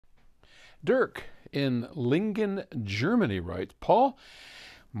Dirk in Lingen, Germany writes, Paul,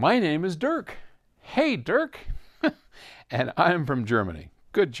 my name is Dirk. Hey, Dirk. And I'm from Germany.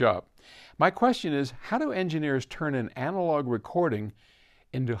 Good job. My question is, how do engineers turn an analog recording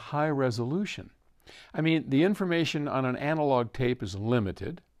into high resolution? I mean, the information on an analog tape is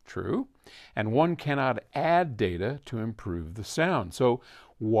limited, true, and one cannot add data to improve the sound. So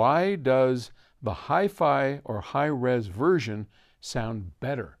why does the hi-fi or high-res version sound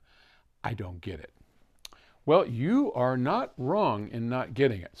better? I don't get it. Well, you are not wrong in not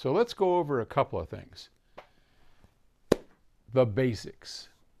getting it. So let's go over a couple of things. The basics.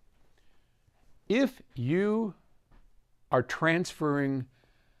 If you are transferring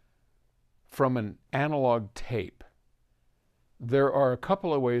from an analog tape, there are a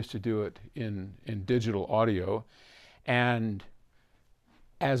couple of ways to do it in digital audio. And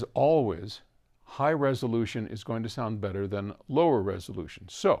as always, high resolution is going to sound better than lower resolution.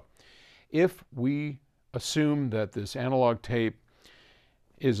 So if we assume that this analog tape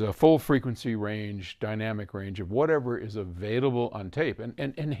is a full frequency range, dynamic range of whatever is available on tape.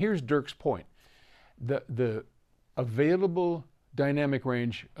 And here's Dirk's point. The available dynamic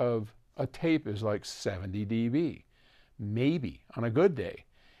range of a tape is like 70 dB, maybe on a good day.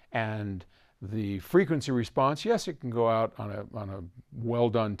 And the frequency response, yes, it can go out on a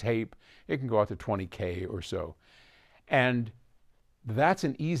well-done tape. It can go out to 20K or so. And that's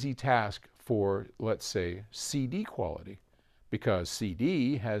an easy task for, let's say, CD quality, because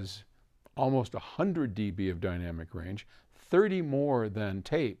CD has almost 100 dB of dynamic range, 30 more than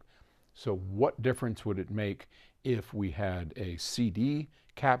tape. So what difference would it make if we had a CD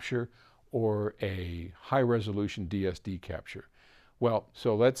capture or a high-resolution DSD capture? Well,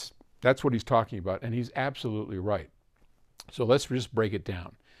 so that's what he's talking about, and he's absolutely right. So let's just break it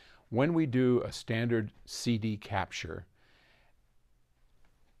down. When we do a standard CD capture,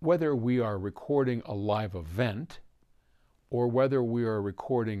 whether we are recording a live event or whether we are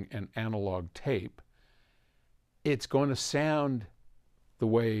recording an analog tape, it's going to sound the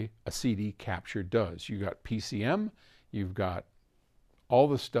way a CD capture does. You got PCM, you've got all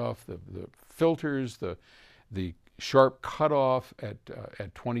the stuff, the filters, the sharp cutoff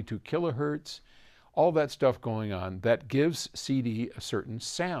at 22 kilohertz, all that stuff going on that gives CD a certain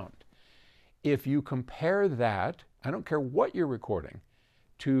sound. If you compare that, I don't care what you're recording,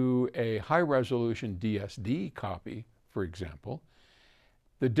 to a high-resolution DSD copy, for example,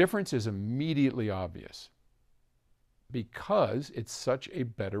 the difference is immediately obvious because it's such a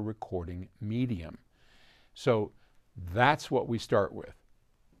better recording medium. So that's what we start with.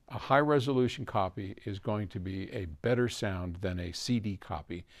 A high-resolution copy is going to be a better sound than a CD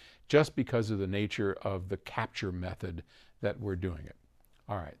copy just because of the nature of the capture method that we're doing it.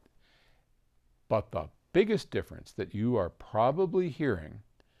 All right. But the biggest difference that you are probably hearing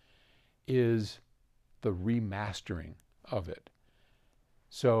is the remastering of it.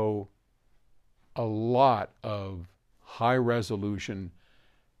 So a lot of high-resolution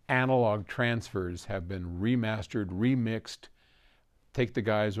analog transfers have been remastered, remixed. Take the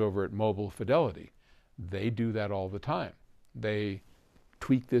guys over at Mobile Fidelity. They do that all the time. They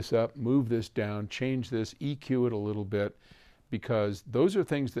tweak this up, move this down, change this, EQ it a little bit, because those are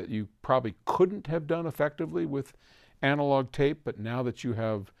things that you probably couldn't have done effectively with analog tape, but now that you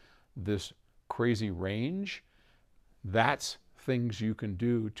have this crazy range, that's things you can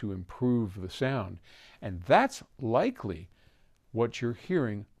do to improve the sound. And that's likely what you're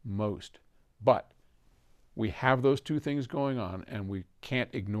hearing most. But we have those two things going on and we can't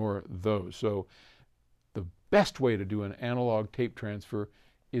ignore those. So the best way to do an analog tape transfer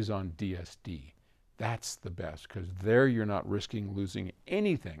is on DSD. That's the best, because there you're not risking losing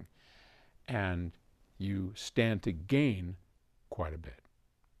anything and you stand to gain quite a bit.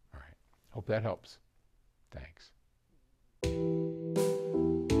 All right. Hope that helps. Thanks.